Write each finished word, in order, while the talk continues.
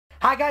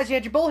Hi guys,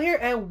 Xandrew here,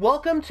 and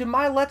welcome to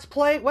my Let's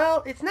Play.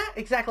 Well, it's not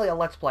exactly a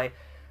Let's Play.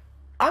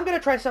 I'm going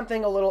to try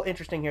something a little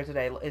interesting here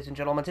today, ladies and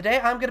gentlemen. Today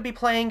I'm going to be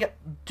playing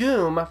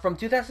Doom from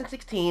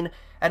 2016,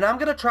 and I'm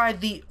going to try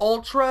the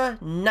Ultra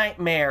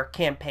Nightmare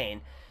campaign.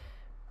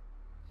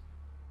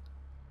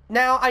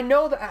 Now, I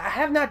know that I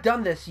have not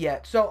done this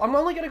yet, so I'm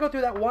only going to go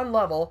through that one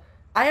level.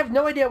 I have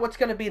no idea what's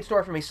going to be in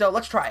store for me, so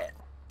let's try it.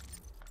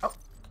 Oh.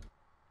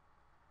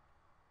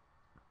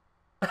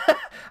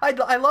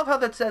 I love how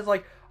that says,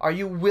 like, are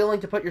you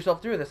willing to put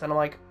yourself through this? And I'm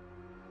like,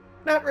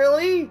 not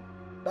really,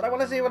 but I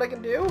want to see what I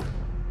can do.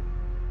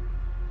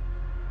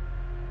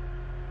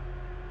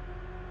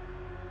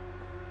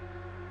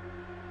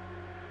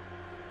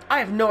 I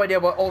have no idea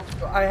what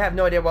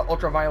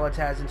Ultraviolet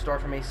has in store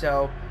for me,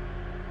 so...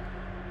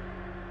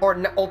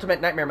 Or Ultimate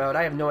Nightmare Mode,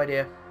 I have no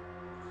idea.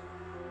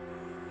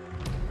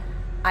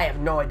 I have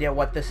no idea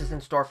what this is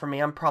in store for me.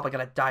 I'm probably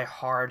gonna die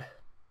hard.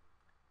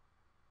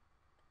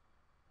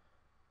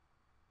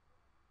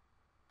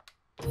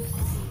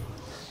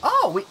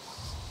 Oh, we...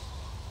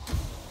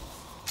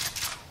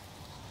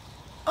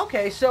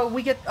 Okay, so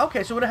we get...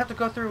 Okay, so we don't have to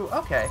go through...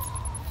 Okay.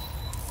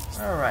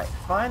 Alright,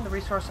 find the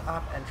resource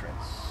op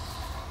entrance.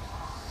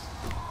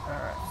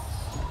 Alright.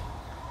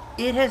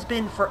 It has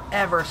been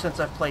forever since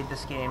I've played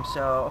this game,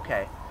 so...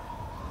 Okay.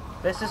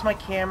 This is my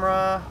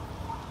camera.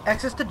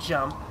 X is to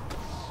jump.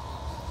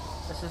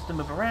 This is to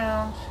move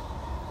around.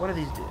 What do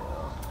these do?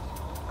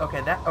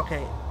 Okay, that...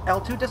 Okay.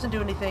 L2 doesn't do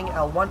anything.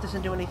 L1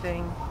 doesn't do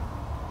anything.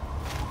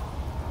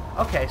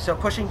 Okay, so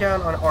pushing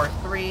down on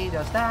R3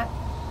 does that.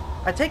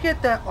 I take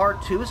it that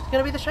R2 is going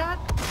to be the shot?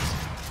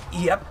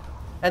 Yep.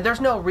 And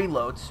there's no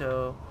reload,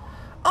 so...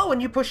 Oh,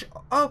 and you push...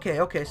 Okay,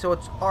 okay, so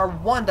it's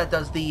R1 that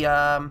does the,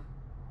 And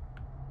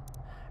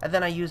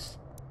then I use...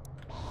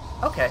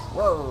 Okay,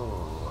 whoa.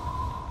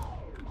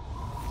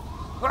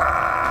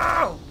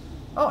 Whoa!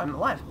 Oh, I'm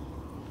alive.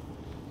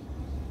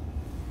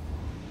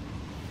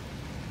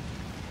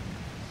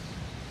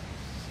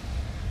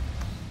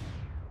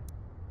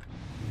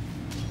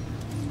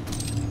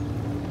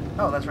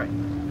 Oh, that's right.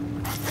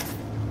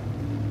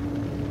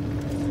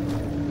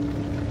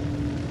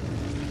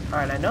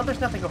 Alright, I know there's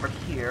nothing over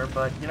here,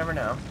 but you never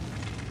know.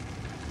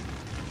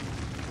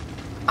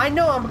 I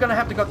know I'm gonna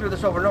have to go through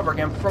this over and over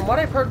again. From what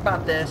I've heard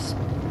about this,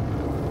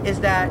 is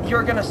that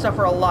you're gonna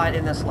suffer a lot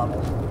in this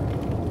level.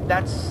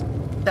 That's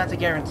a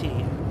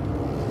guarantee.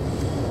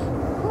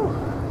 Whew.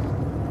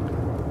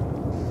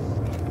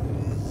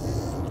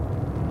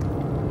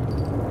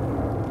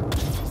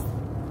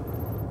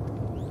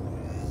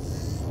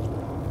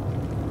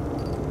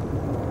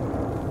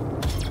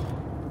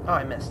 Oh,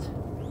 I missed.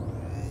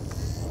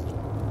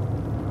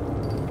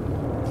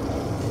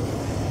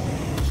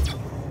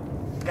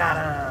 Got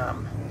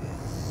him.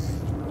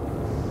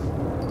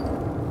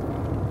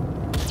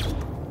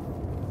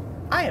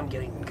 I am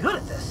getting good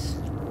at this.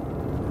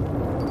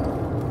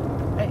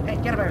 Hey, hey,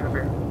 get him over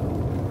here.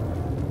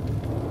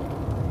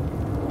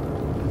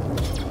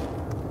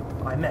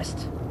 Oh, I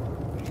missed.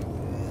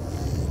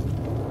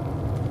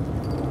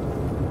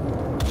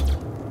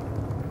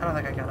 I don't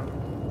think I got him.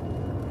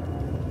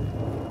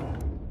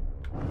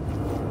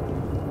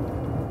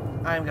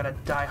 I'm gonna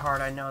die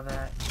hard, I know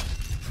that.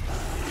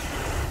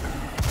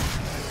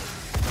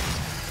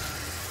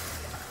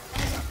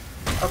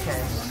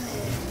 Okay.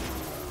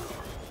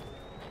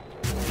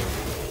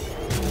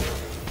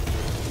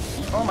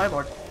 Oh my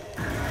lord.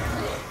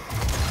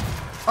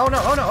 Oh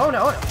no, oh no, oh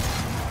no, oh no.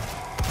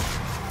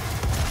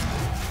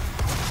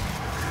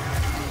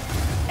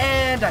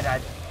 And I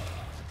died.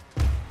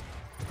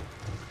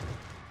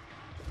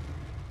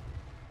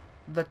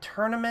 The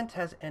tournament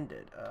has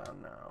ended. Oh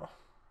no.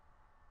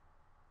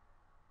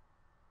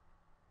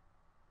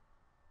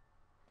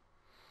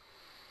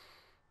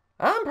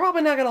 I'm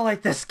probably not gonna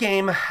like this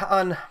game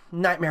on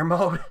Nightmare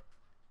Mode.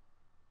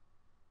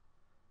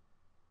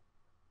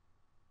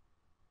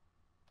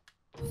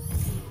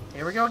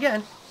 Here we go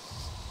again.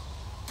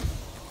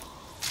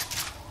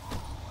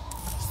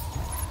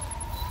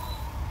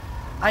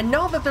 I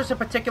know that there's a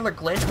particular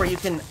glitch where you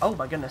can... Oh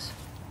my goodness.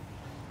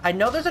 I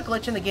know there's a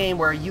glitch in the game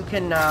where you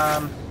can...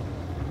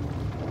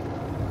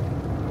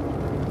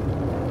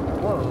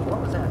 Whoa,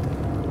 what was that?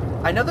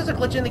 I know there's a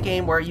glitch in the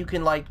game where you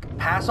can, like,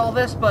 pass all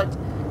this, but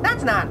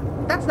that's not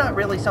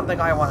really something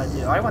I want to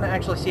do. I want to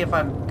actually see if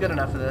I'm good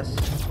enough for this.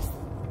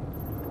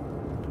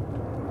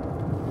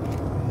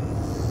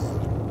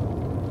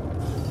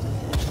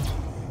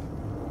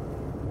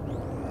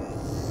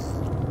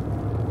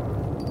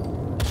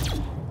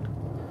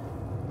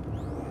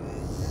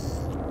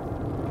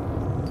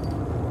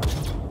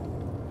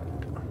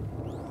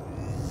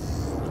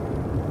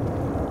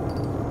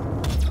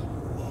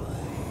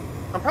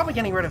 I'm probably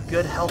getting rid of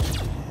good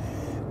health.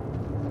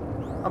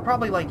 I'm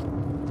probably, like,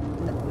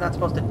 not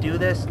supposed to do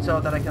this so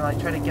that I can, like,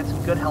 try to get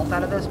some good health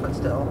out of this, but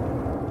still.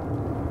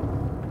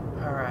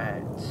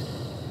 Alright.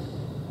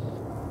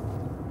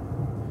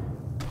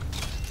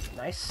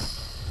 Nice.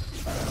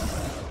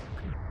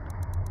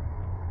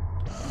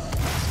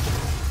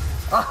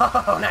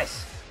 Oh,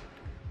 nice.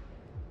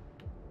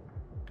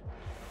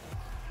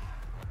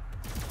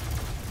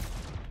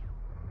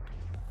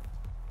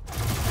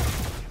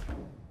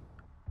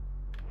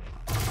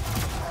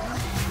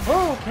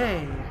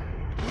 Okay.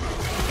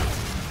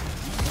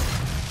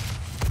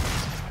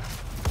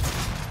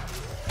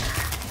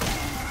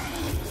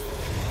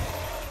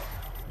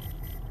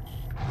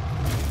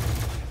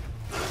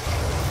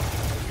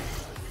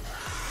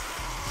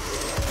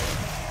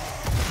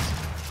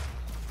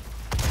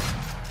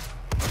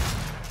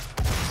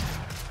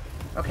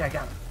 Okay, I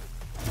got him.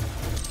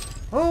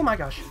 Oh my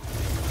gosh.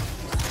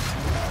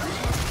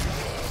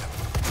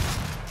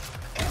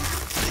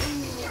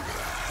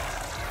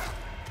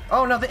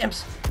 Oh no, the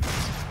imps.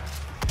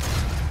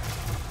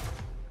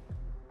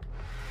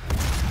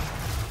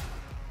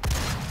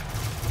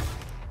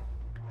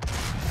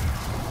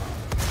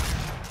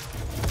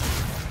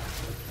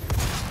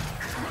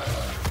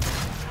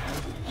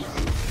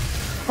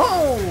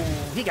 Oh,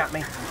 he got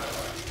me.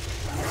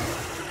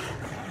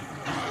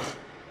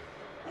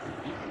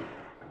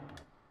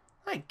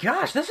 My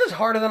gosh, this is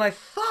harder than I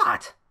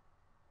thought.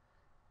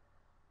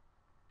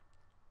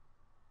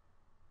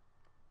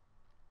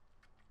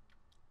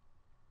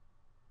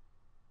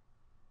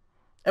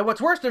 And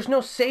what's worse, there's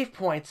no save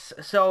points,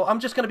 so I'm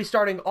just going to be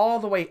starting all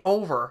the way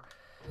over.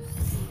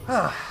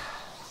 Alright.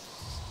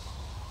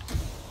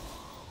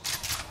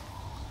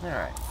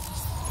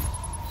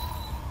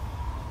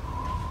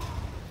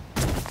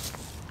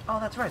 Oh,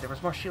 that's right, there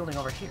was more shielding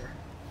over here.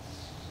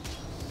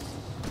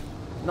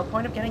 No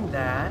point of getting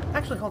that.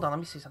 Actually, hold on, let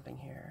me see something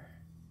here.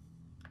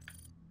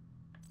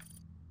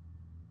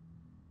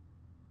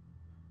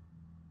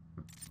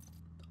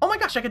 Oh my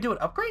gosh, I could do an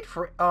upgrade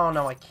for... Oh,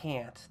 no, I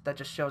can't. That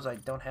just shows I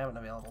don't have an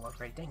available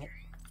upgrade. Dang it.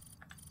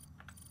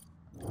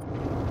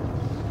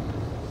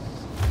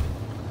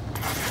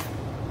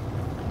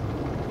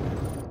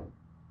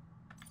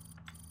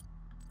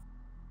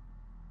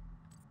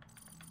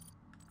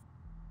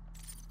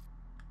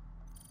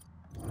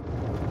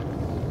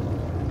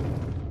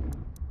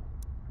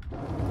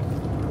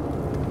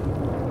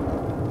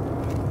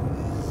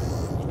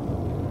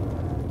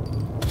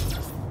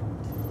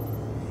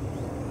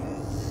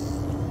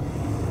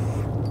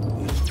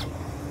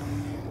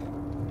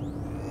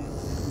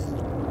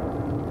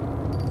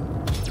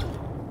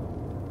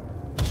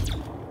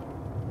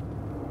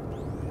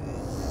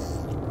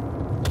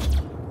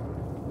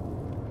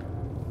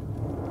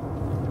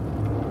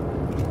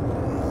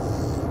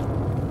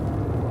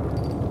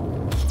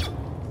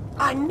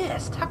 I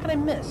missed! How can I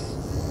miss?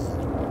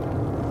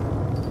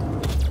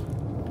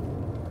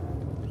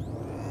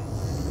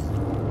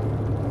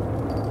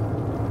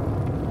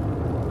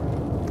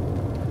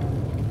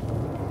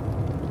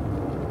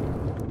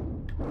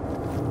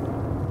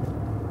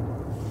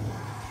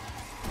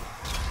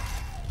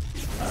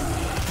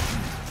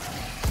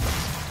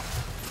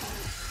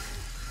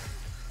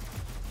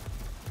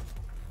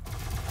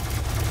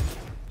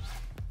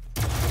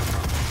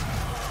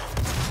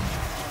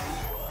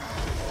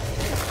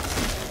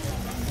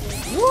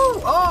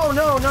 Oh,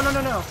 no, no, no,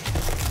 no, no.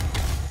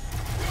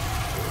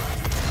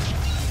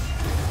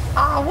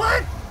 Oh,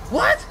 what?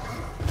 What?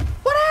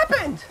 What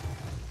happened?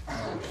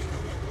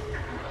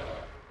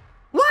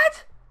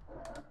 What?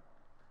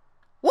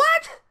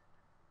 What?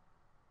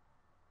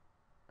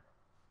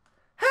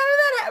 How did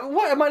that happen?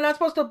 What, am I not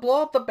supposed to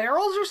blow up the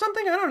barrels or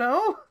something? I don't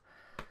know.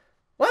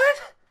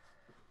 What?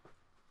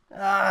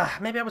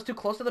 Maybe I was too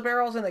close to the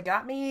barrels and they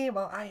got me?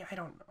 Well, I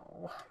don't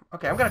know.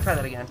 Okay, I'm gonna try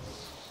that again.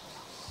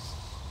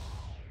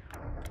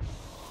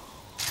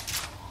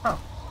 Oh.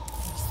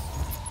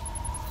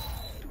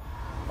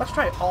 Let's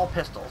try all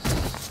pistols.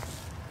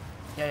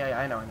 Yeah,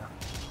 I know.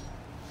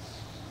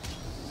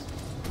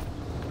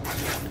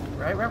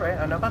 Right.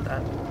 I know about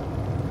that.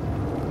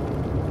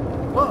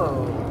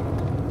 Whoa.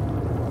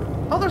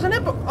 Oh, there's an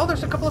imp. Oh,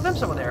 there's a couple of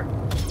imps over there.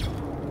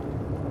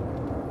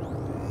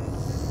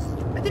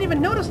 I didn't even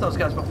notice those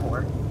guys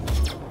before.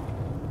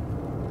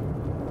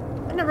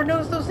 I never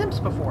noticed those imps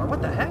before.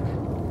 What the heck?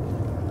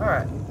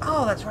 Alright.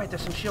 Oh, that's right.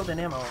 There's some shield and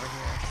ammo over here.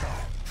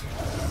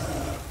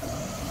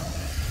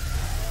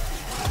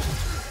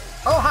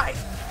 Oh, hi!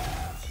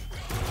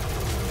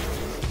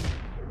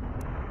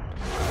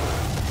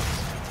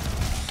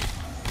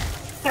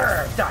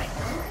 Die!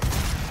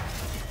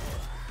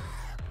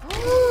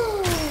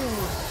 Ooh,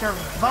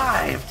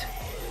 survived!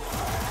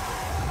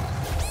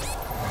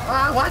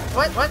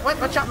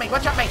 What shot me?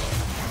 What shot me?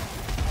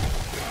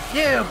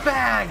 You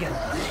bag!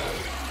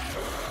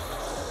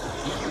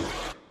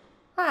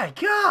 My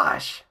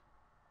gosh!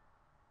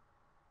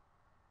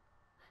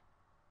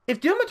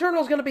 If Doom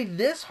Eternal is going to be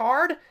this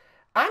hard,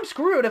 I'm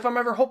screwed if I'm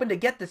ever hoping to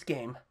get this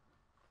game.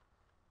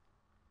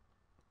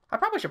 I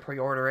probably should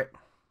pre-order it.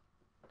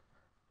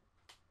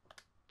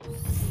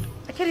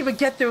 I can't even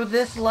get through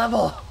this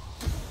level.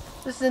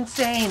 This is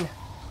insane.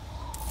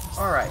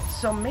 Alright,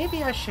 so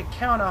maybe I should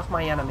count off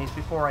my enemies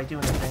before I do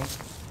anything.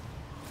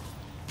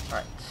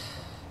 Alright.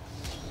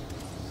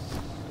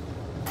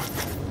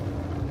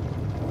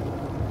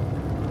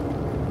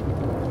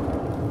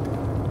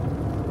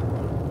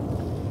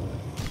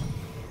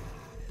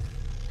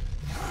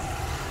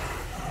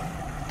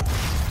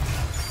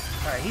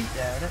 Alright, he's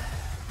dead.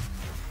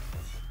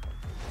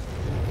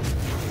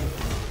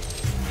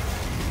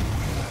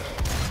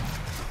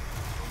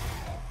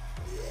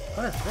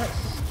 What is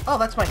this? Oh,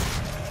 that's my... Is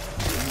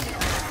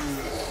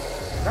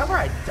that where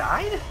I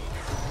died?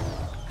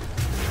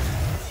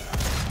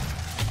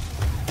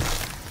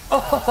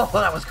 Oh,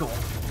 that was cool.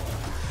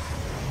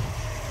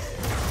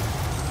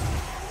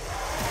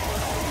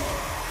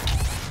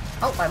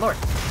 Oh, my lord.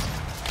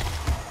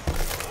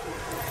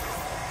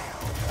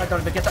 I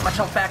don't even get that much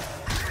health back.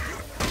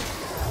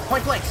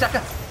 Point blank,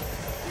 sucker.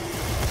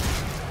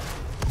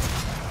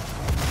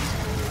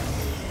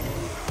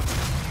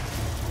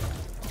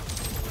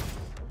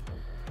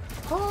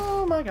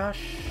 Oh my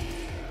gosh.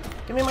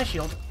 Give me my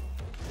shield.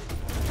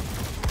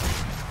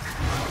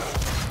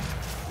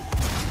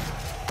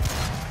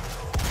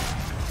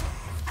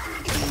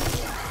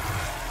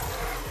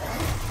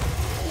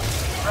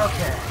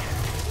 Okay.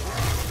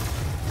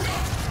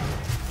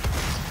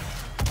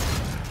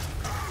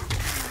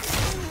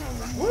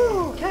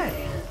 Woo,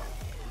 okay.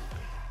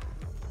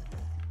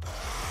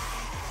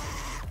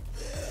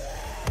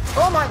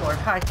 Oh my lord,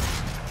 hi.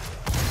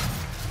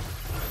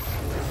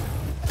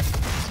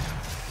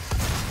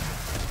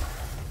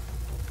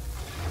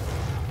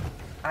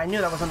 I knew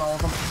that wasn't all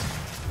of them.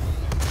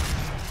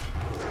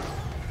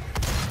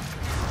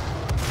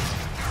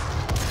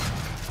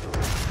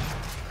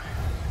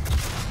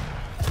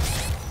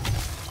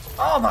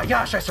 Oh my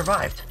gosh, I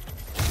survived!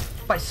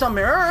 By some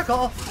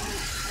miracle!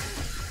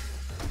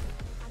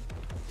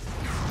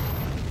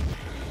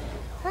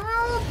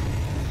 Help!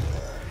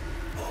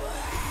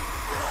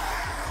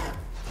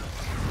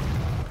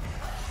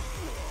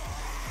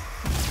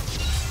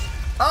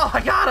 Oh,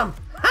 I got him!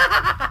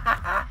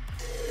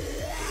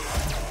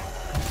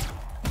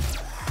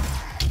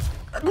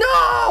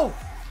 No!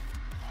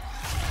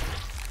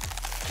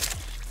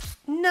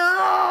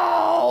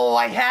 No!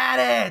 I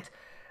had it!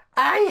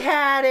 I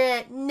had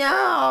it!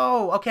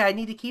 No! Okay, I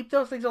need to keep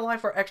those things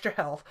alive for extra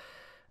health.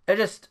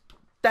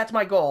 That's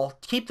my goal.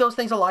 Keep those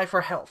things alive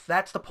for health.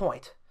 That's the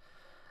point.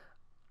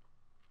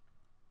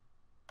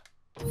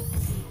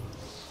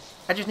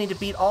 I just need to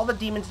beat all the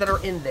demons that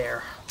are in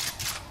there.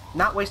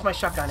 Not waste my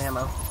shotgun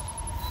ammo.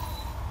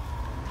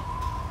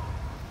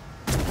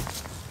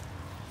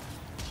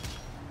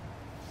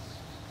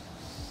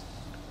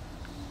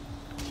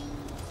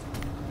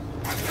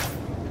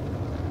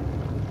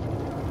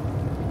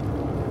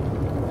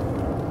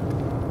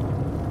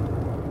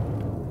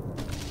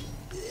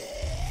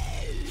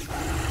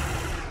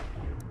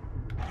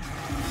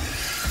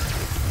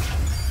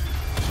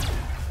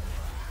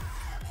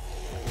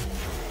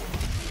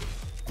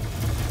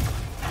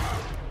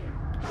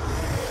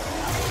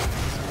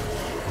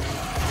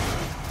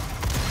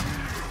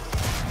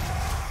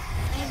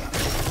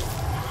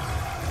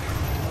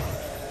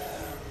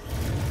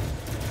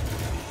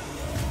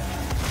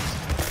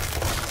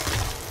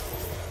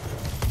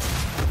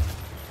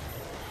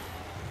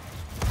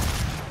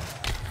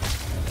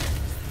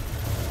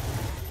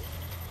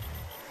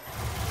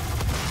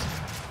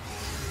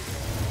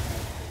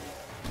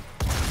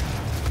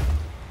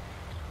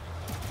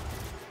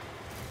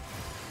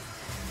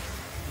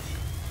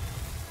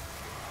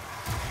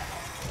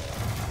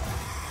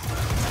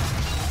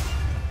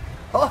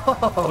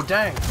 Oh,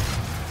 dang.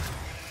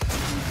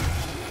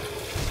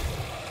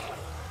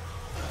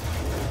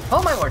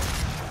 Oh, my lord.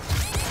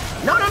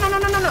 No, no, no, no,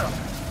 no, no, no.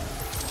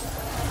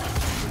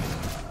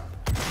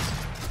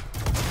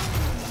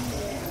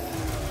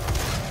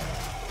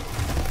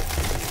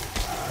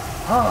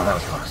 Oh, that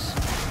was close.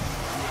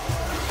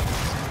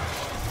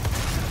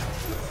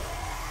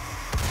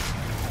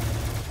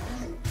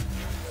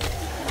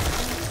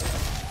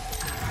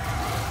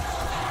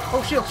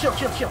 Oh, shield, shield,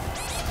 shield, shield.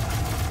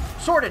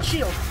 Sworded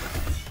shield.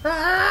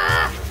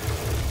 Ah!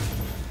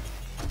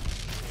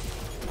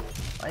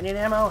 I need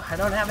ammo. I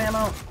don't have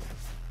ammo.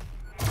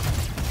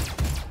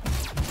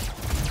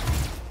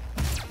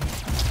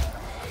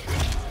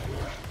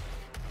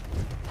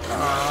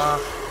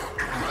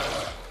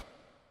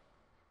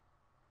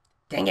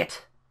 Dang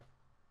it.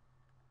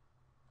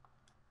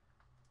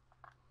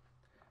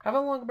 I've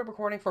only been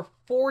recording for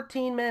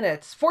 14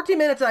 minutes. 14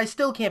 minutes and I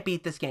still can't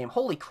beat this game.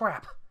 Holy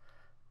crap.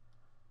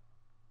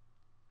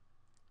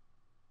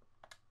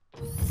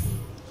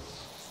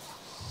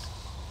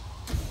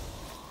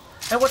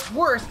 And what's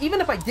worse, even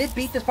if I did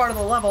beat this part of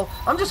the level,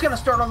 I'm just going to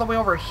start all the way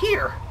over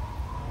here.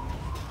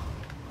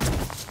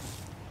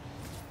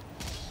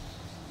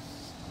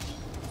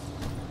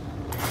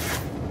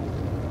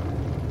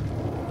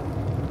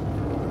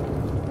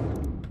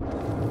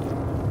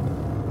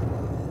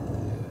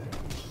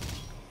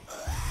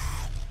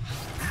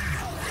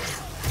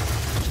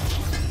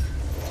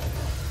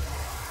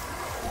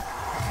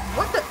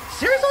 What the?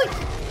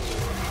 Seriously?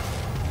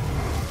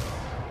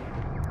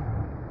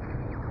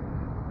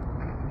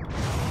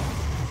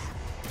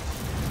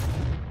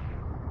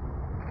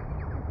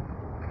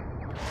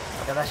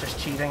 Okay, that's just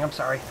cheating. I'm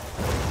sorry.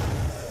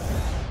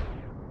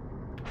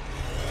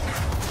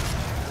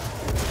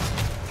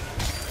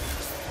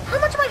 How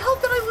much of my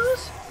health did I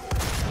lose?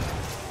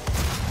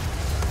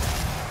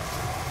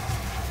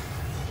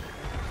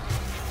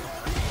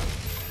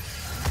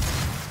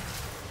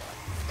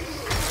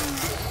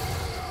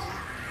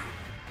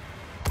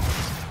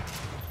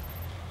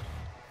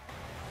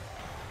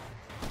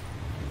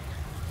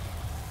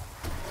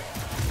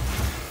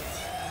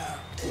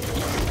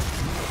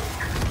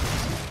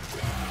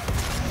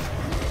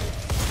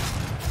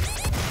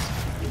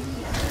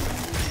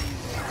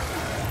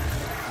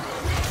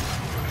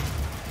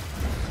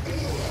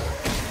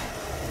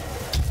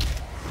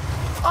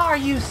 Are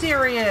you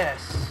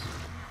serious?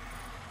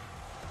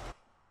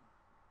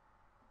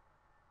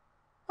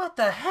 What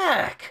the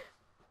heck?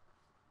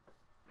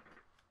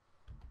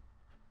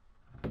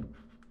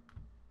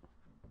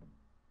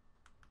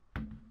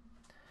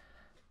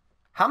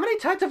 How many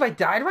times have I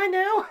died right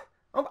now?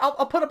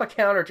 I'll put up a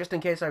counter just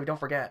in case I don't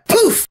forget.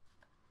 Poof!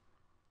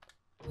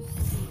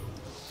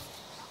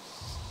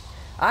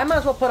 I might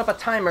as well put up a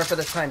timer for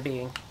this time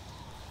being.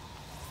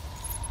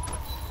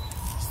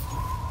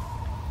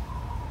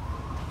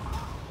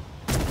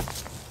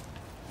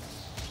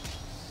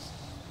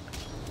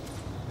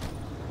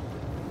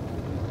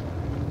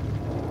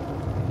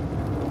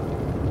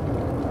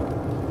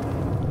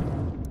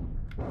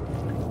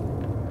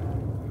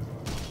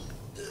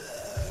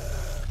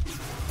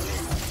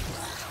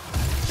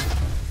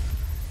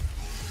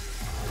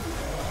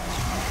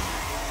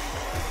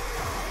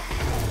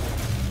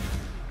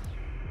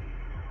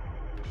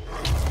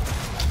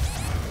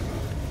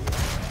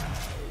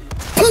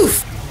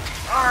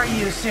 Are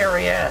you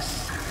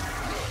serious?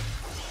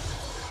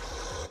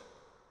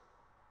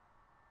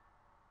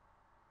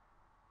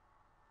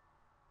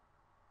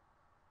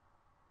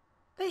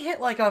 They hit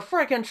like a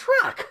frickin'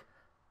 truck.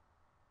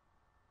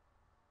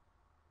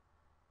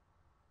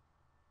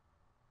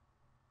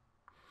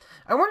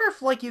 I wonder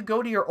if, like, you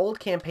go to your old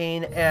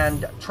campaign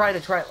and try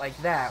it like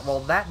that.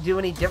 Will that do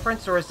any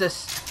difference, or is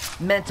this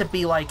meant to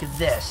be like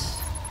this?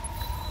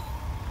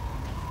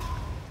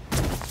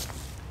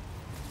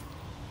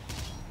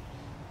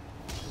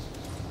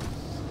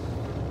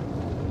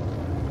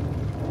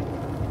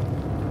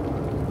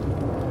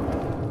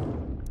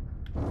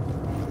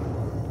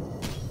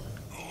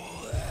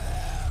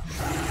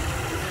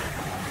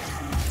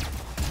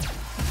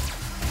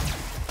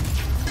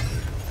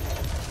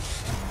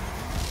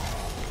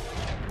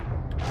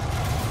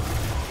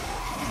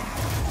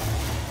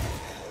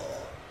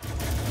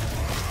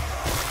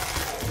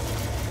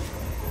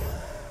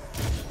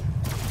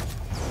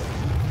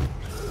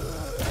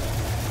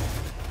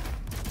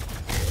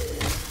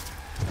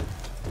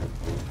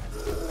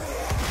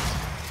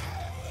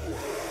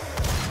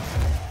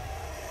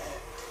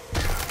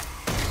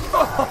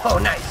 Oh,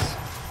 nice.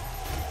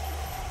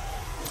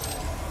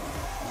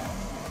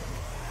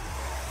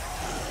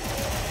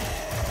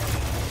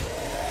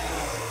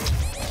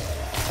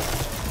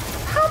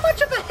 How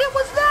much of a hit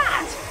was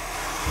that?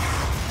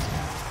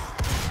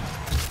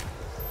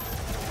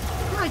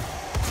 My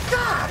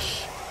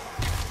gosh.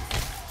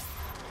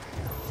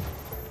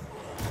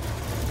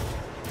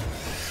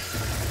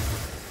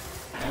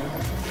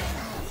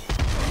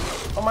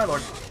 Oh, my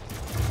lord.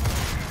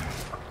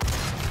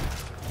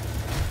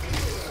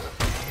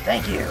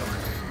 Thank you.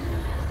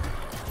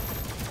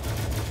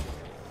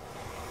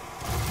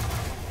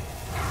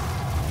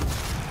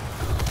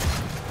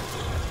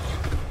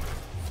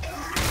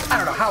 I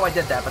don't know how I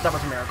did that, but that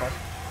was a miracle.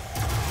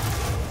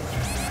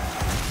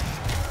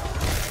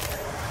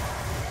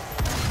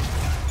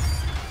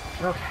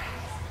 Okay.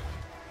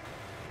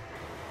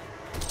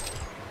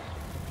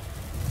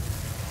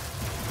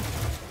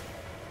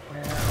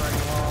 Where are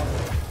you all?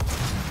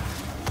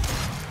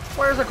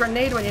 Where's a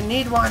grenade when you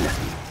need one?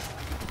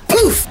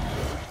 Poof!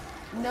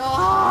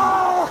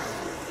 No!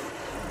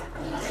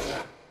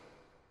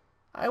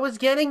 I was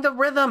getting the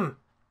rhythm.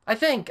 I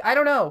think. I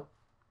don't know.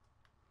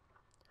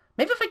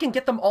 Maybe if I can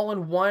get them all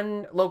in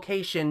one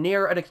location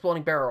near an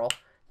exploding barrel,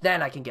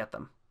 then I can get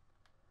them.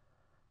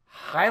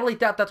 Highly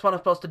doubt that's what I'm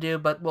supposed to do,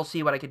 but we'll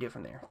see what I can do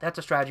from there. That's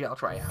a strategy I'll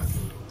try out.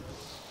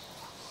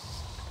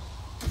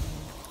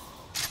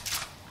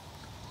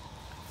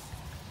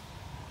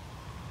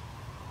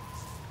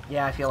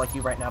 Yeah, I feel like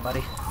you right now,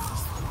 buddy.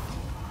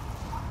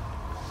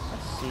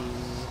 Let's see.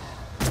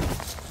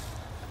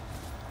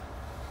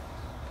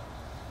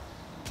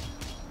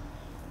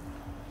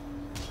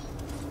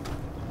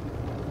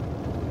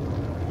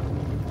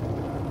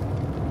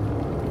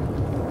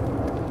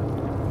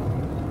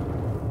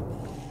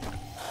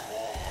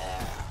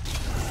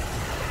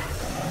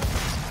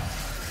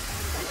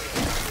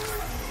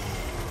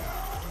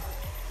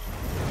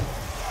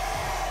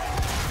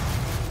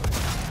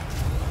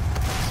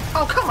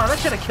 Oh, come on, that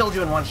should have killed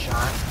you in one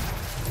shot.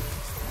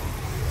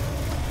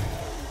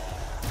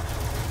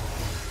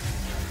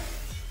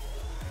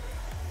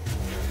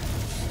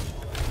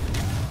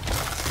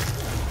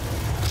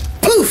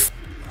 Poof!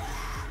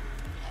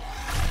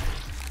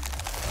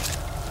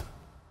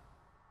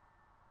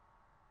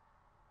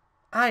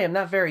 I am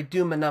not very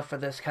doom enough for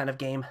this kind of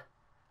game.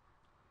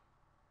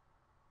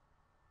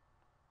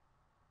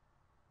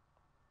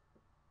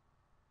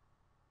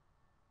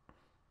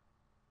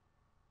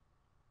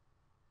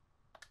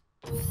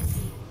 Let's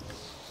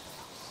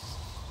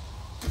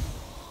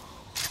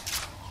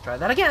try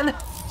that again.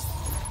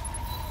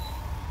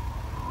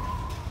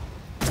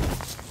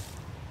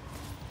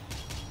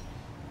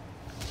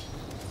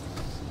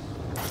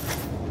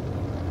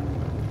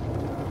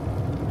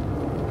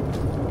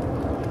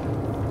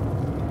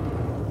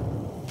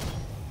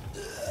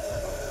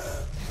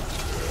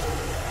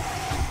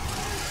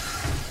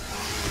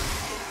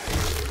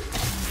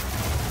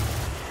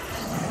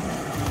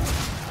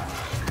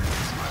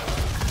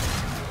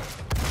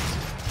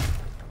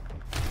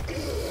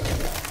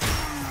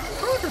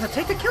 does it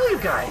take to kill you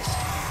guys?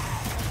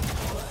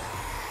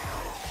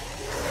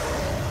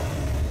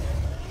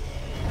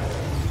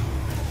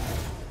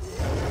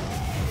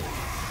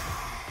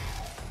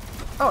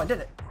 Oh, I did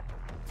it.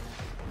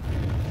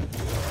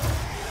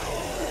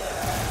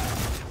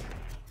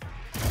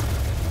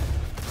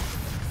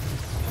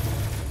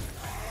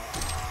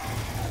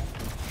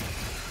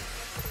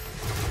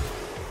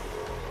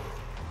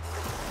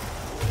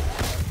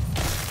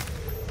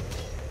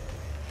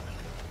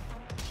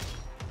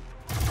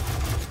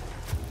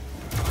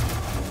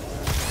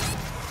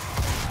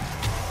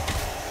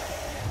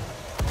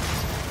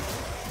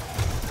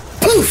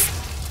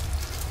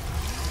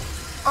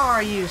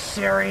 Are you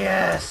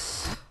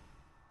serious?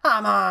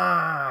 Come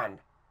on!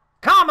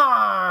 Come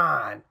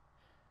on!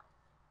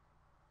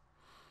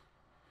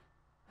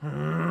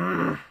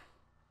 Time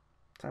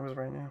is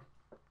right now.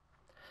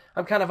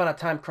 I'm kind of on a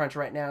time crunch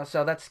right now,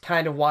 so that's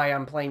kind of why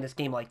I'm playing this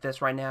game like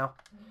this right now.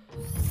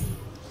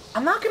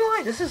 I'm not gonna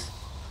lie, this is...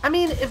 I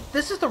mean, if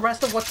this is the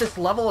rest of what this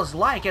level is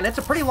like, and it's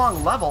a pretty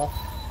long level,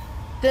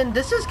 then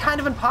this is kind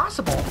of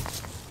impossible.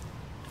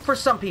 For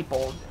some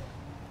people.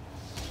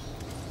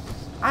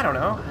 I don't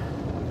know.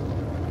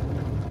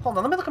 Hold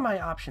on, let me look at my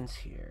options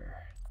here.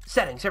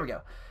 Settings, here we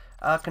go.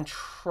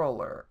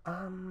 Controller.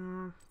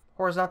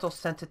 Horizontal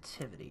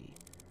sensitivity.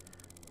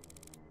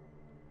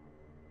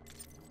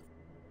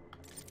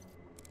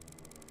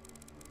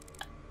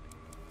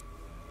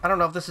 I don't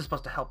know if this is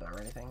supposed to help it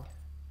or anything.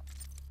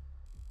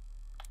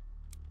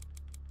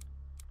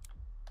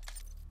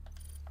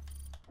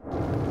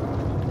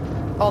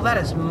 Oh, that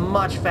is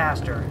much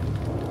faster.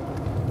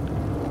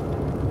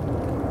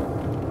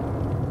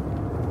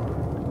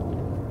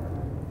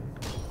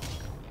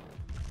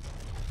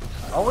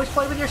 Always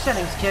play with your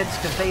settings, kids,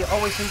 because they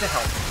always seem to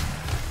help.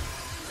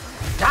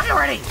 Die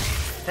already!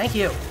 Thank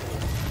you.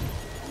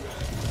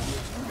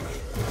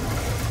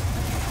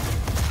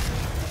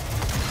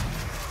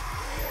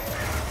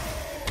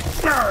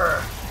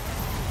 Grr.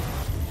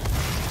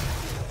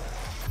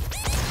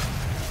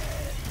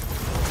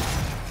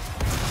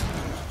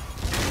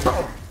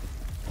 Boom.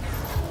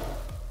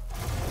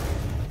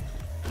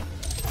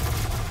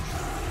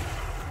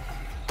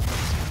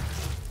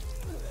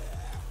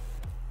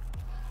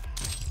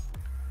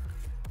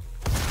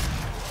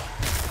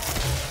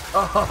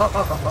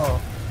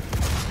 Oh.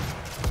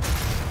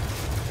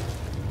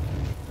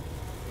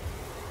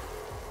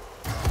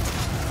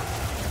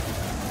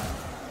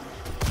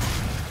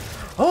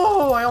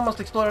 Oh, I almost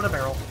exploded a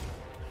barrel.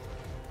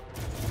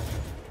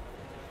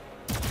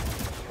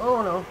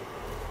 Oh no.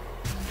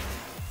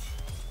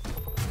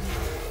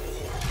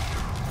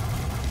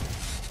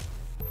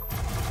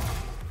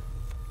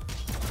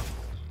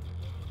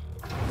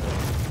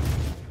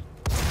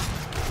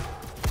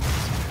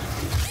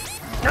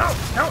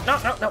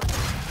 No.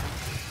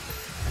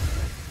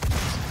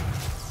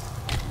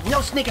 No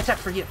sneak attack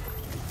for you.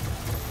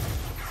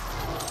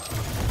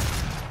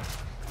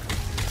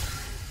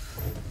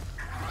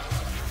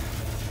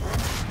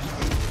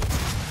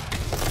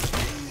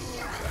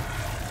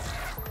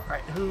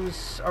 Alright,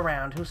 who's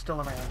around? Who's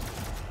still around?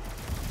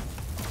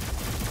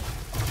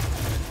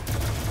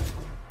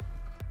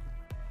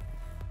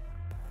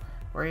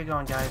 Where are you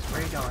going, guys?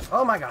 Where are you going?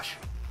 Oh my gosh.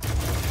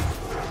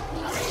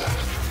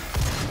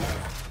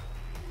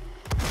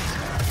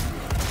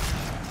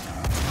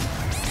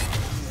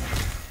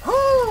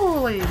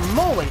 Holy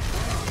moly!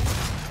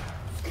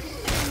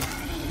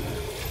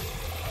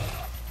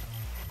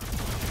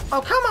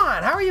 Oh, come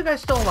on! How are you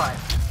guys still alive?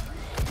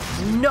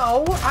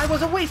 No, I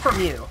was away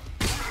from you!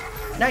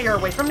 Now you're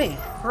away from me,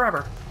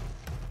 forever.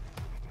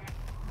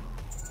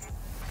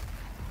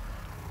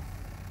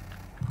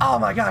 Oh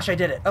my gosh, I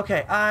did it.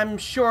 Okay, I'm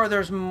sure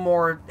there's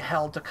more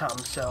hell to come,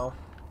 so...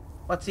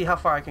 Let's see how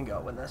far I can go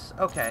with this.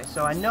 Okay,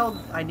 so I know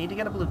I need to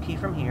get a blue key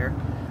from here.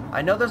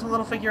 I know there's a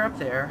little figure up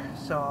there,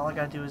 so all I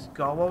gotta do is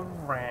go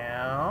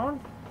around,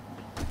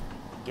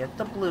 get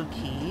the blue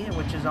key,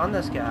 which is on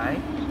this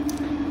guy.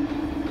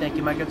 Thank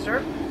you, my good sir.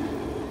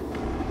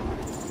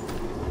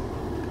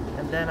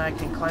 And then I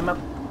can climb up.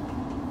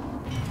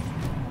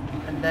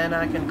 And then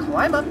I can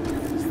climb up.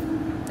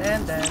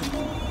 And then...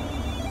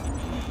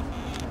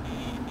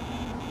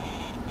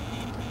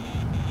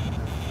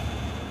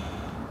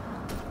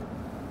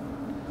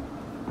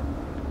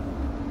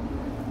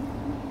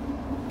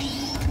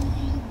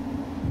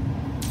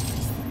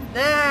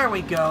 There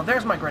we go.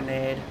 There's my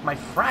grenade. My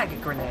frag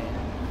grenade.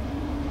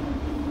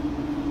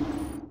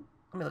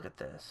 Let me look at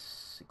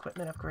this.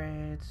 Equipment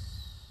upgrades.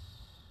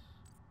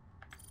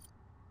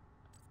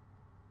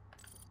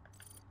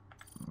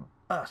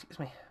 Oh, excuse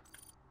me.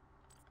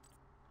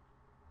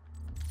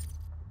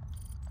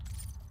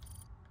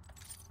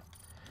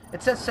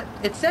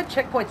 It said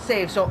checkpoint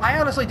save, so I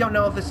honestly don't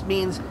know if this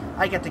means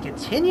I get to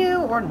continue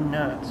or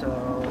not. So,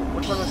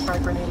 which one was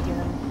frag grenade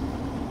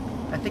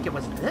again? I think it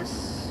was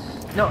this?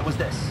 No, it was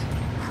this.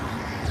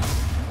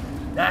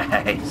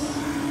 Nice!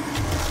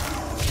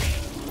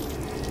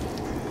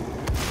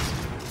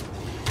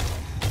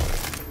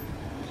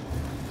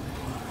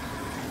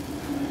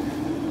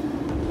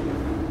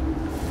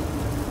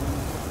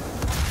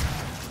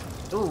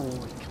 Ooh,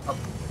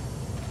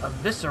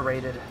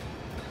 eviscerated.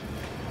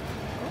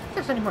 I don't think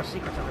there's any more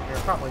secrets over here.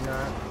 Probably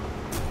not.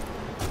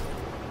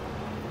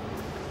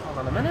 Hold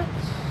on a minute.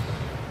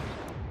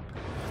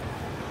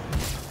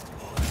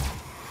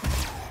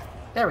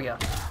 There we go.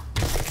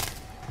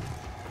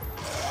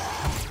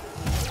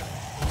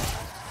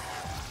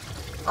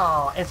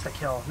 Oh,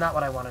 insta-kill. Not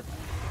what I wanted.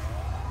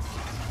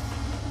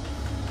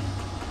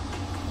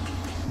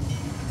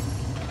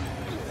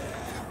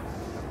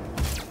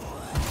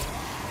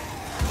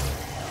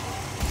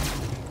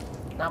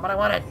 Not what I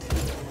wanted.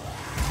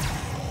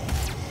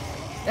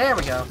 There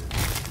we go.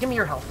 Give me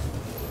your health.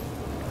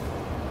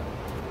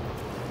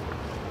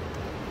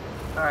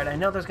 Alright, I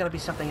know there's going to be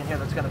something in here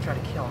that's going to try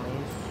to kill me.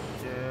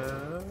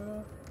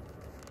 So...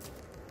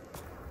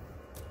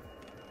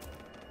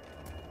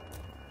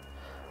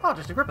 oh,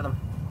 just a grip of them.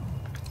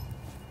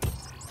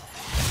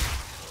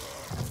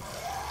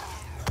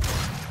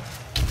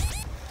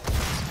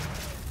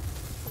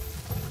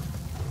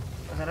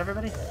 Is that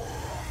everybody?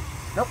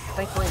 Nope,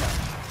 thankfully not.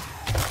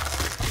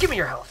 Give me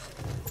your health.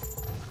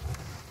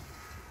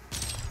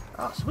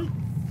 Oh, sweet.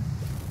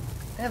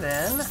 And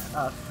then,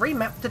 a free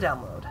map to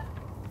download.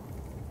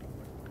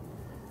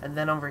 And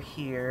then over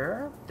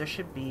here, there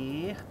should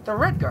be the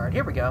red guard.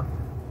 Here we go.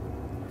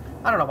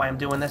 I don't know why I'm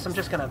doing this. I'm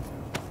just gonna...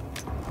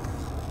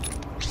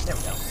 there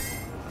we go.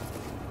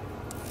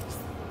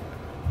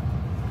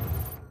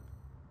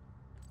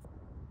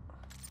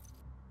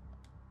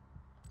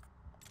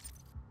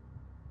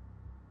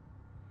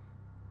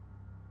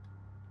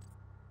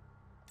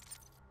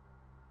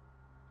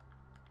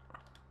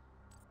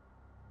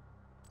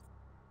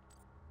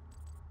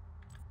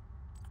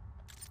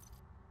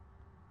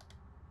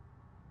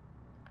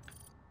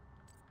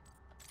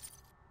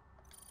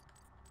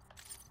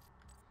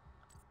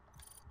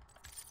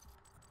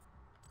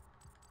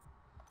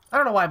 I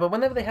don't know why, but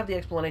whenever they have the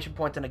explanation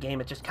points in a game,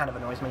 it just kind of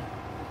annoys me.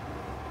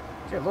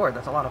 Dear Lord,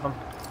 that's a lot of them.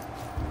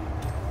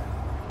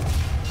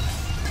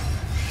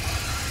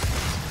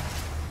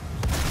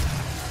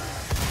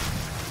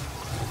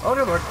 Oh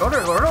dear Lord, oh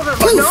dear Lord, oh dear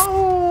Lord,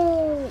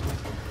 no!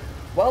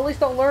 Well, at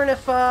least I'll learn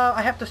if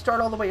I have to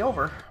start all the way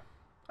over.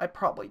 I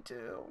probably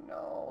do.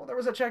 No, there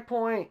was a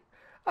checkpoint.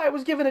 I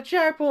was given a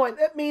checkpoint.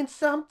 That means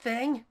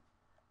something.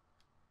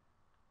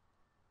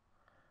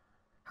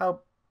 How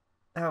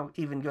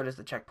even good is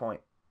the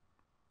checkpoint?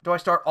 Do I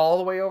start all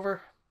the way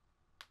over?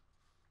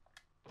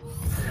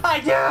 I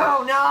do!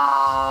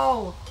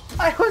 No!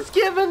 I was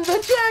given the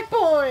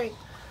checkpoint!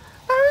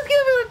 I was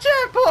given a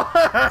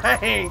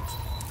checkpoint!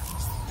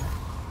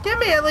 Give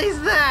me at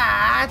least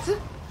that!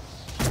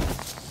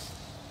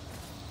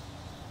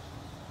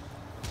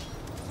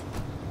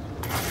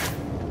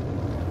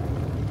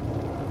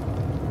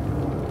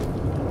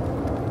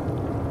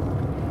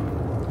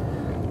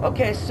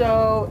 Okay,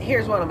 so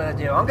here's what I'm gonna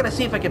do. I'm gonna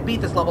see if I can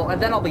beat this level,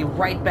 and then I'll be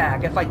right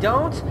back. If I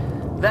don't,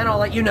 then I'll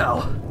let you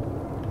know.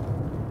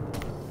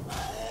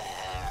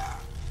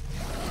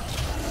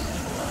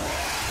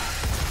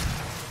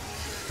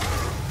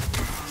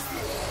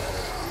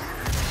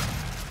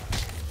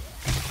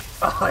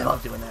 Oh, I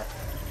love doing that.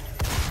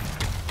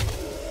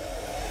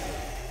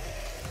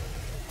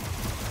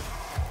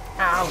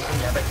 Ow,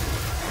 damn it.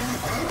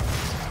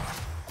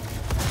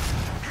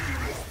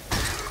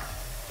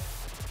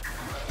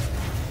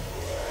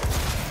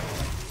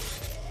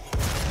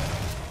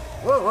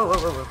 Whoa, whoa, whoa,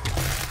 whoa, whoa.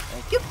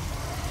 Thank you.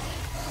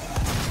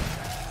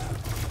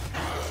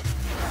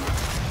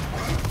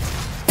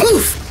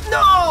 Poof!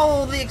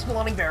 No! The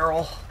exploding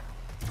barrel.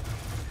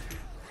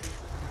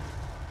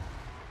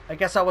 I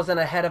guess I wasn't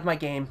ahead of my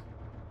game.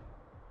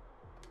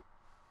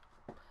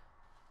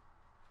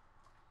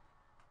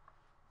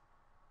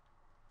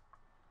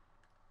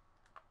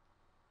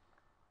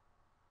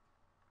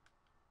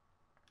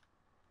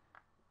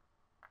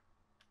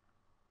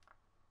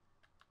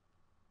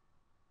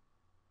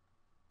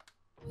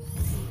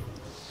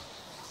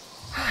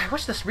 I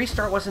wish this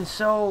restart wasn't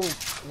so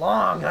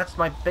long. That's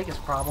my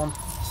biggest problem.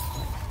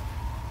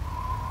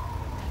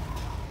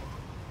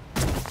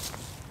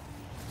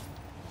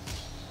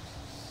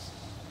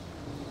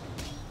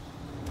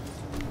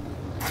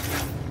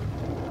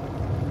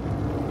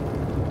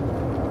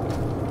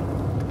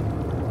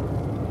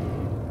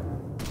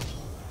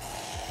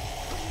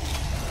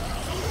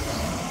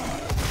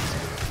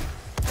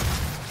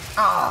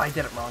 Ah, I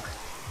did it wrong.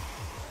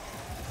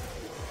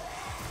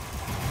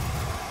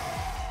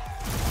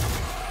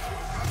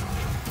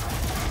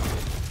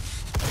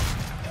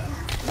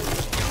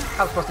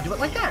 I was supposed to do it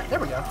like that. There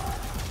we go.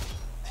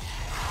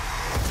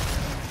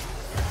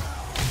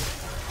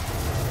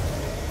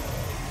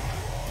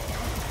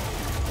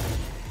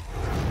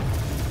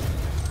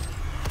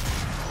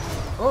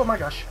 Oh my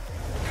gosh.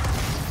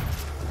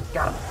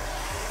 Got him.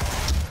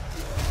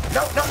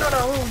 No, no, no,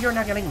 no. You're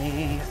not getting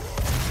me.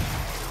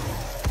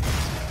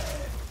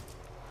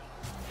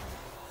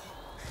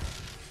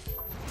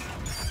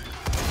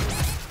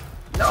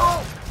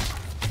 No.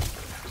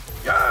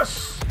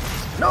 Yes.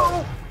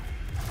 No.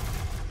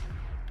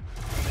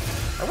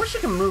 I wish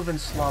you could move in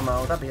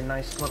slow-mo. That'd be a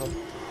nice little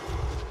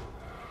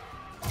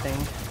thing.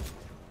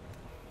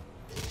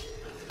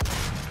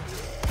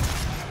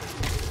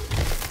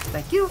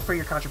 Thank you for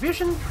your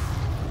contribution.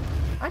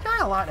 I die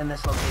a lot in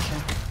this location.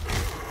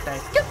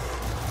 Thank you.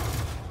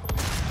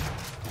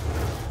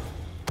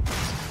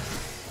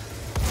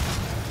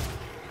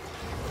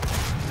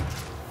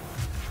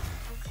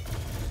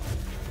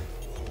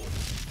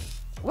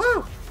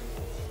 Woo!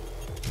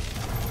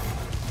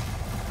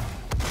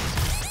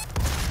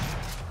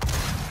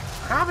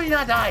 How have you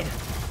not died?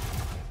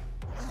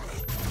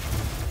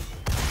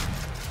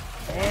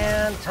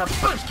 And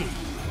Tabushki.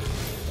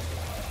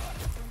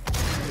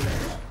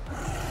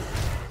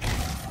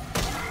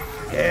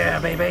 Yeah,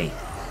 baby.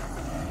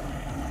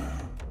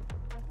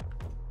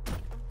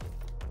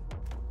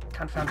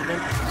 Confounded name.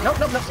 Nope,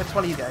 nope, nope. It's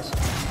one of you guys.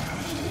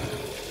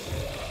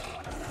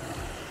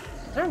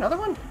 Is there another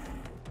one?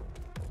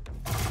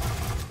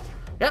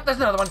 Yep, there's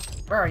another one.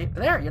 Where are you?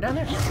 There, you're down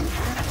there.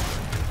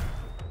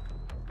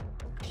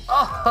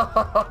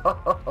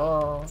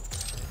 Oh!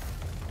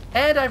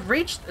 And I've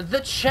reached the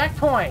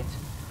checkpoint.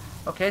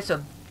 Okay,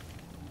 so...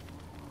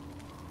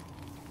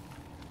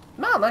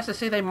 Well, nice to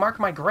see they mark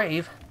my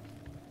grave.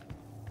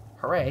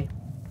 Hooray.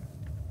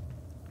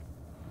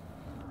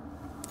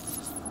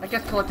 I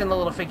guess collecting the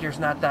little figures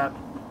not that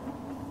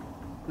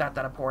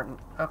important.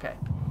 Okay.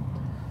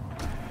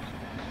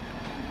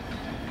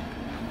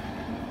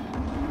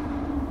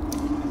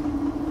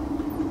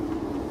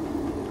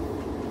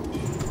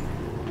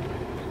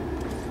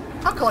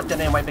 I'll collect it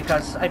anyway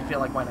because I feel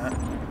like why not.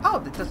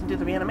 Oh, it doesn't do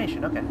the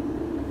reanimation. Okay.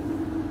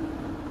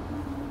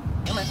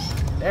 Come on.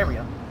 There we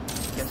go.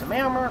 Get some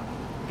armor.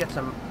 Get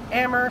some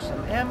armor,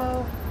 some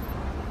ammo.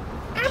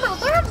 Ammo,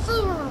 there's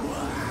you!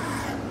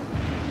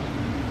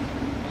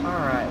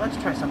 Alright, let's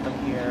try something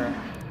here.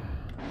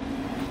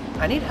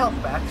 I need health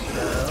back,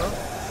 so...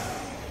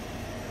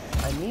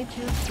 I need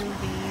you to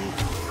be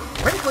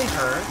critically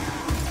hurt.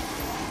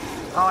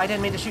 Oh, I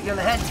didn't mean to shoot you in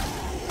the head.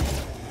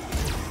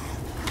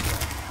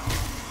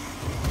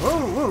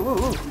 Woo, woo, woo,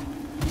 woo.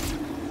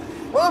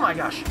 Oh my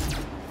gosh.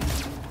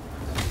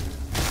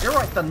 You're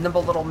right, the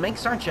nimble little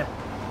minx, aren't you?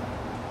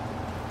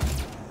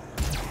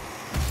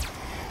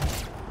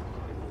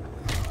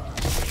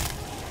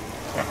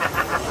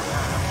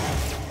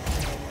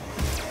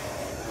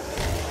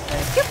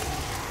 Thank you.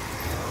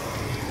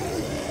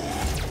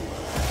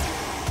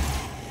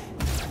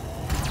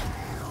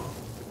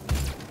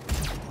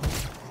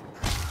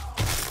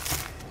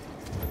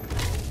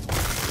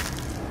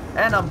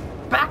 And I'm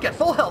back at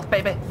full health,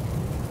 baby.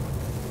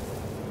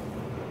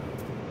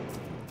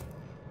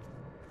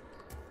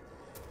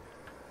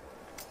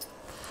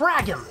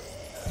 Frag him!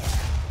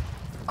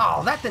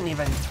 Oh, that didn't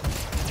even...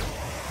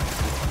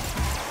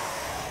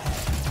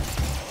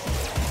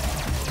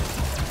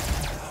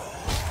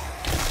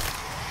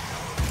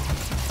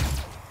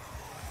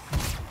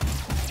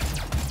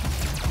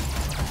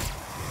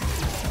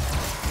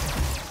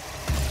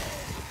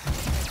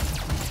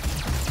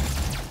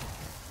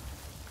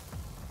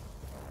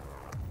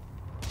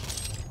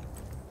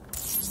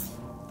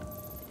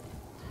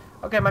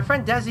 Okay, my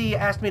friend Desi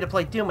asked me to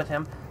play Doom with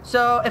him.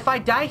 So, if I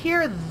die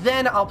here,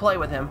 then I'll play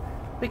with him.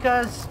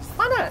 Because,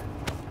 why not?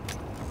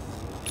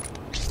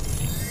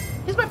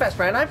 He's my best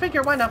friend. I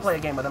figure, why not play a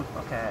game with him?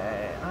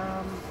 Okay,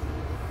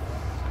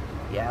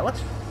 yeah,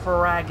 let's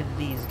frag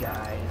these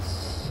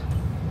guys.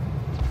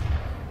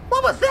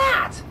 What was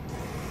that?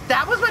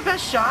 That was my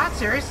best shot?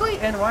 Seriously?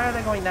 And why are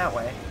they going that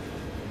way?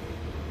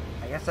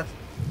 I guess that's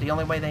the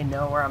only way they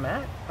know where I'm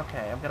at?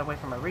 Okay, I'm gonna wait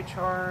for my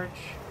recharge.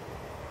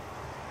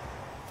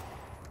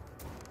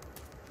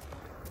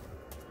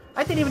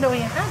 I didn't even know he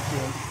had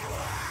Doom.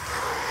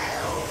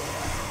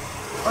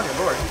 Oh, dear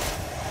lord.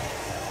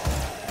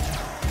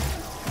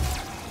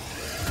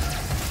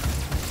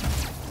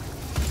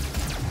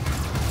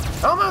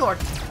 Oh, my lord.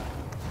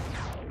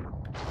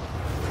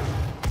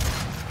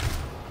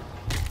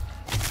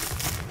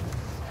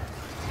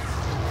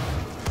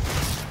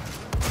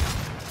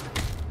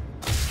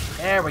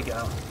 There we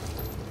go.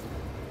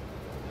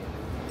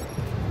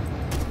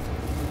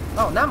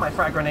 Oh, now my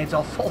frag grenade's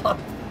all full up.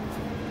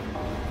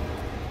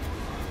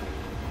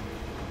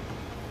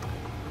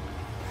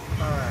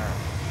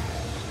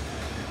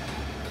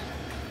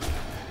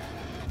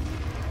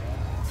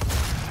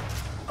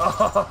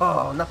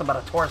 Oh, nothing but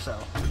a torso.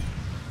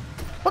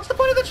 What's the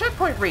point of the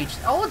checkpoint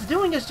reached? All it's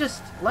doing is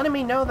just letting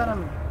me know that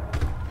I'm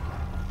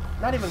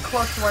not even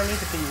close to where I need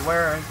to be.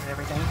 Where is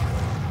everything?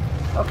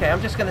 Okay,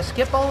 I'm just gonna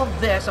skip all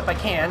of this if I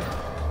can.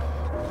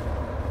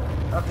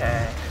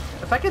 Okay.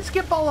 If I can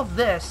skip all of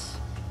this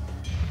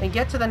and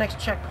get to the next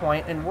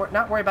checkpoint and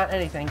not worry about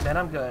anything, then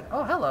I'm good.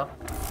 Oh, hello.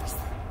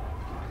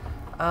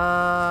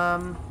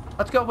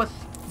 Let's go with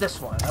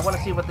this one. I want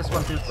to see what this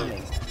one do for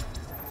me.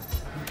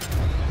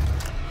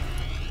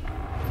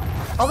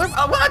 Oh,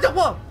 what?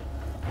 Whoa!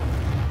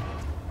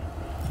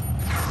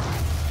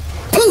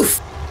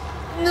 Poof!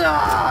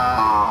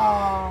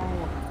 No!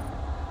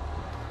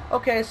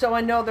 Okay, so I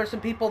know there's some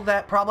people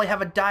that probably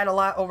haven't died a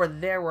lot over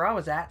there where I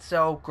was at,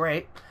 so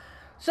great.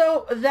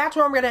 So that's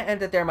where I'm going to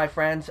end it there, my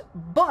friends.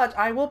 But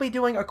I will be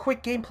doing a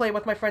quick gameplay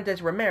with my friend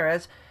Des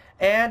Ramirez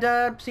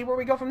and see where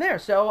we go from there.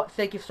 So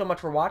thank you so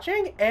much for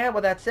watching, and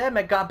with that said,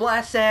 may God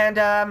bless, and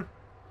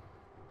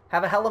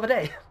have a hell of a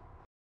day.